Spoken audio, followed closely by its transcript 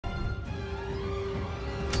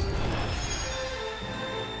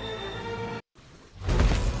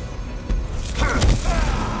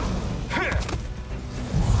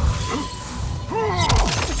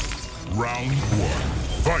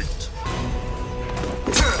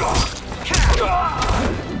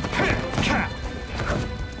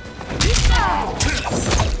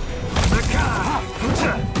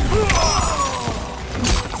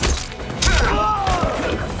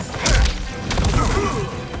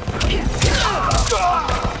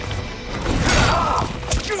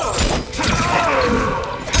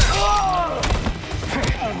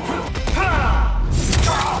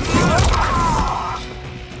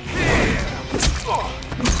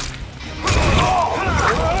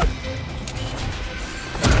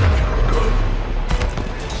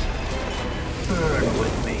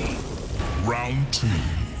two,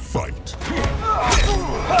 fight.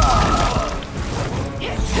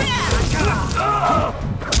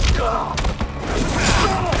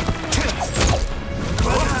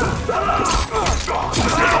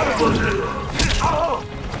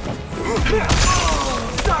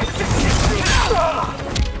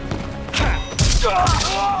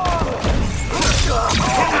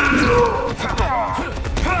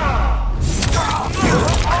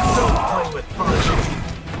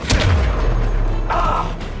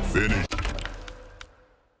 Finish.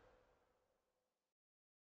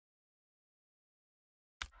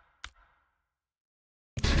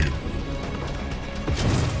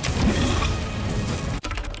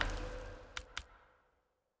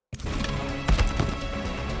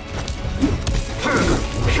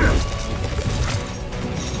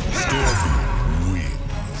 Scorpio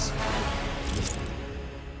wins.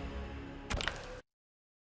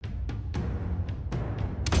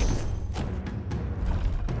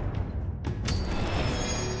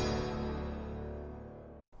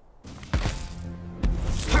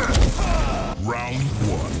 Round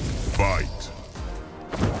one, fight.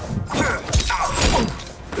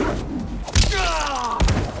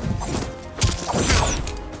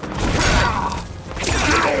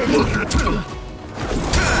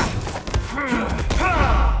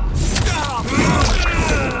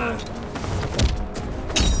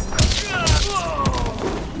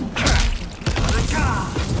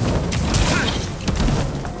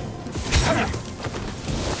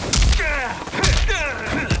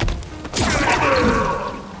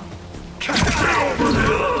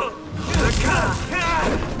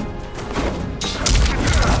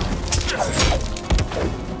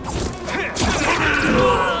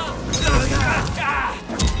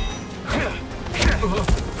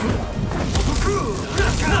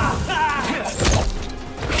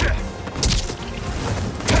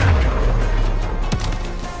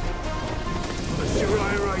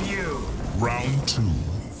 Round two,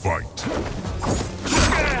 fight.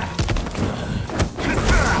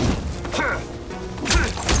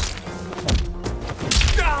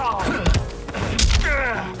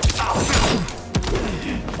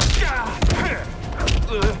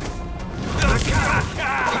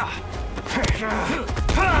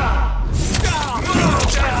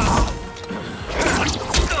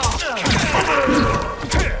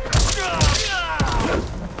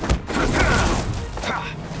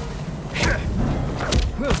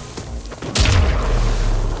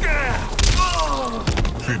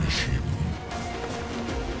 Finish him.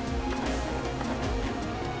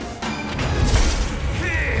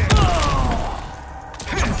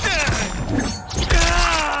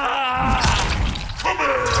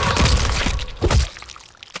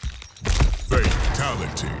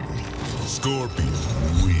 Fatality. Scorpio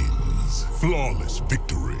wins. Flawless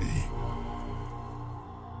victory.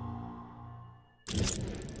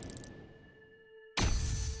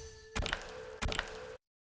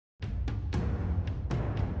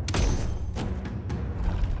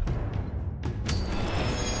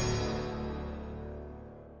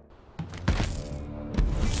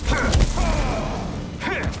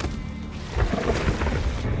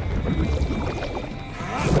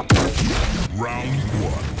 Round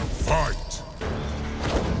one, fight!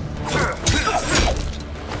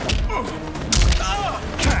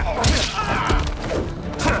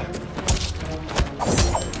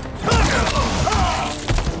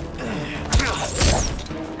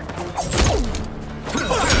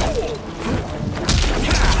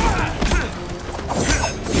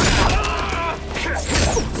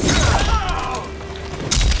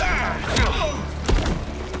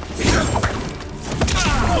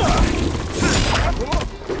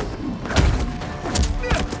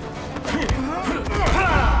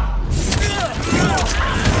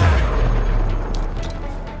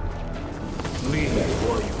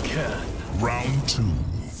 Round two,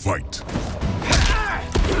 fight.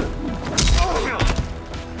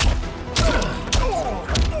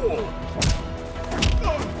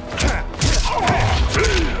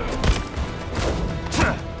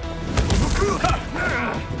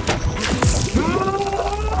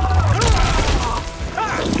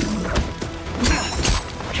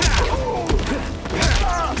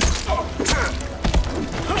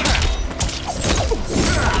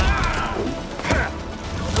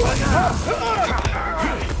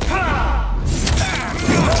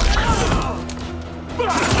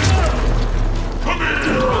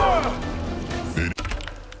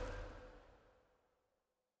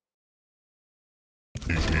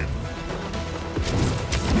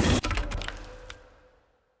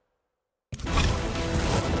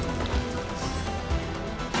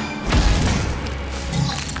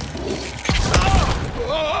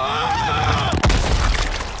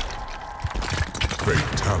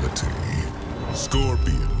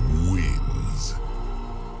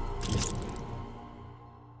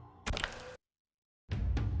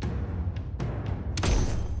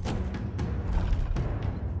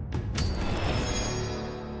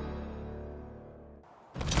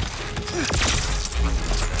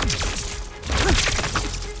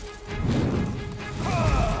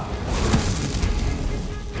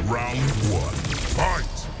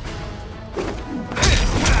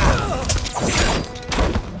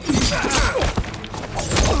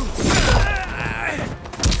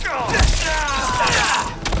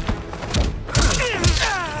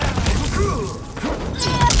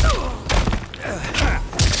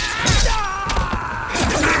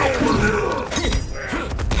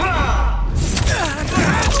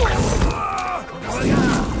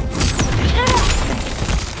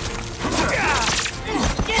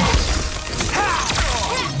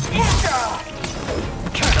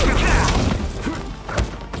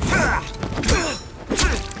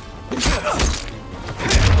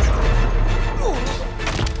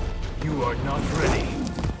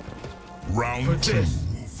 Round two,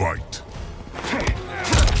 fight.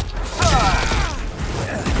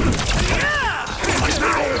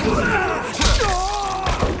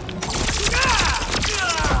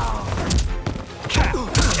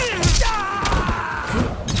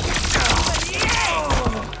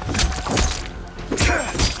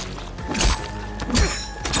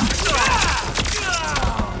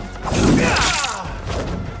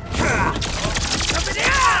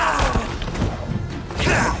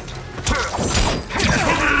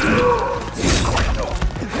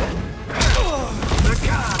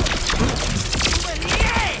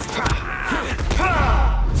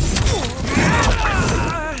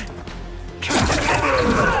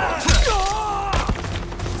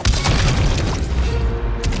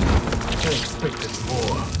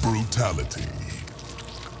 Brutality.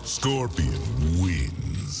 Scorpion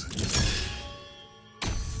wins.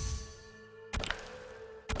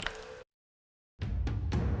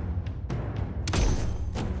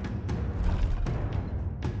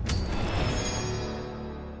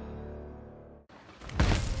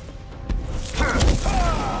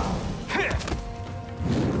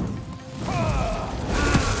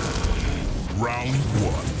 Round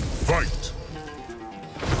one, fight!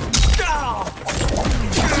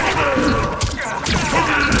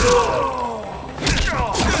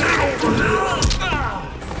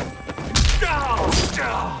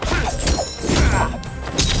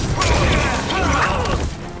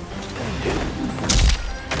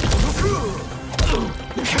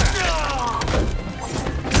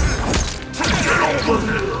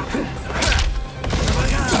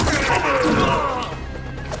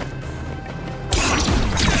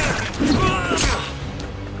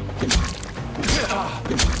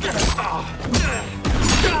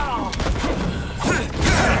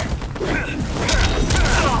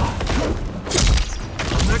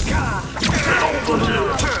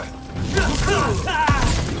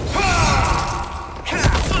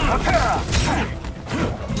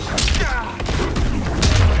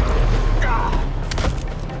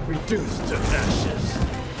 Reduced to ashes.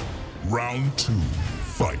 Round two,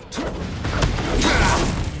 fight!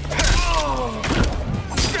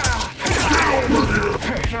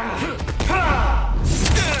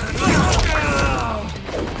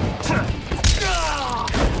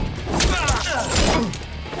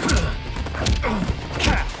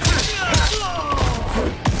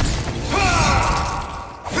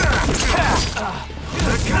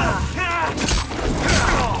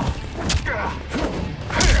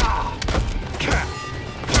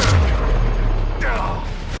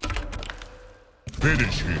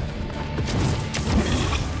 Finish him.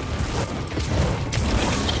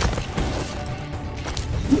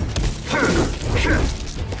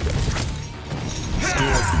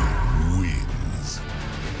 Scorpio wins.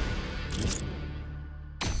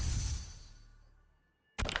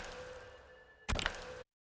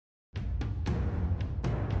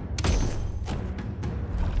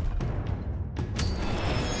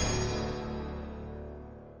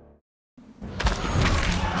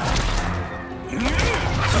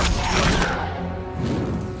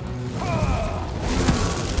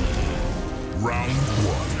 Round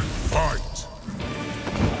one, fight!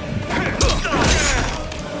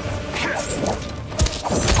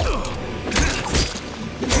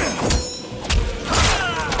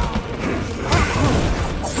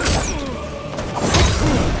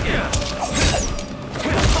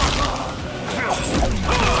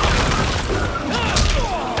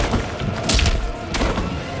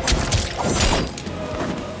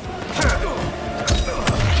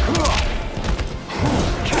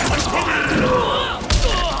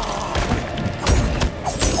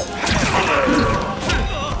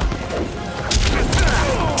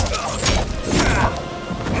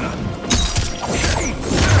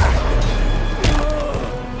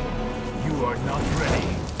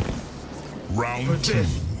 Round two,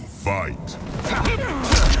 fight!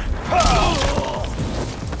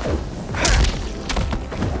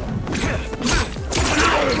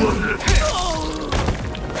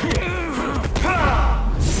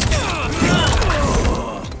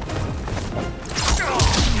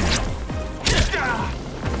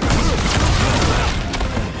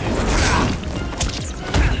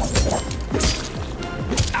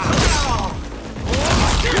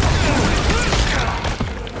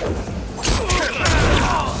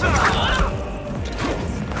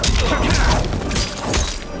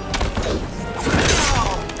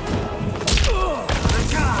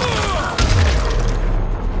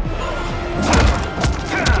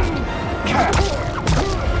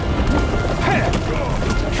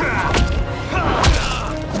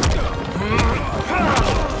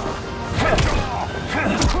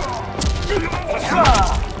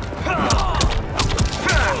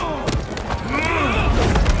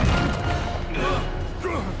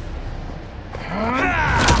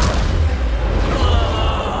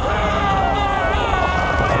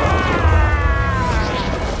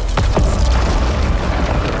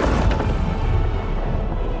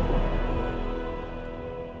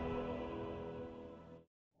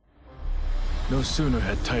 No sooner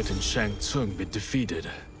had Titan Shang Tsung been defeated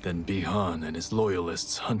than Bihan and his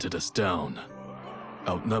loyalists hunted us down.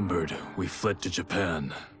 Outnumbered, we fled to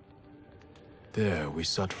Japan. There, we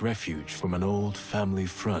sought refuge from an old family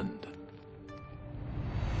friend.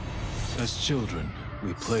 As children,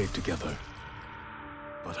 we played together.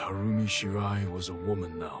 But Harumi Shirai was a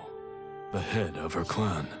woman now, the head of her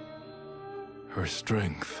clan. Her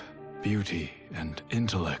strength, beauty, and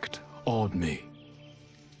intellect awed me.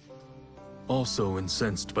 Also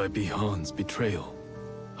incensed by Bihan's betrayal,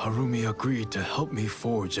 Harumi agreed to help me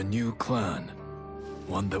forge a new clan,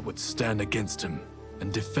 one that would stand against him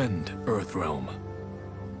and defend Earthrealm.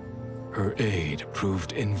 Her aid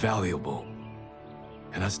proved invaluable,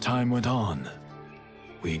 and as time went on,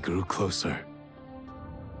 we grew closer.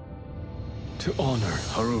 To honor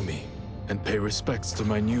Harumi and pay respects to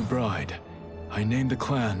my new bride, I named the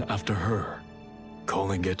clan after her,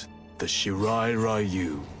 calling it the Shirai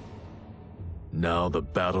Ryu. Now the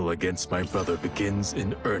battle against my brother begins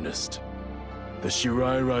in earnest. The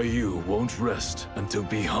Shirai Ryu won't rest until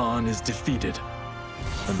Bihan is defeated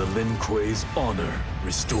and the Lin Kuei's honor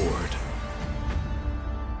restored.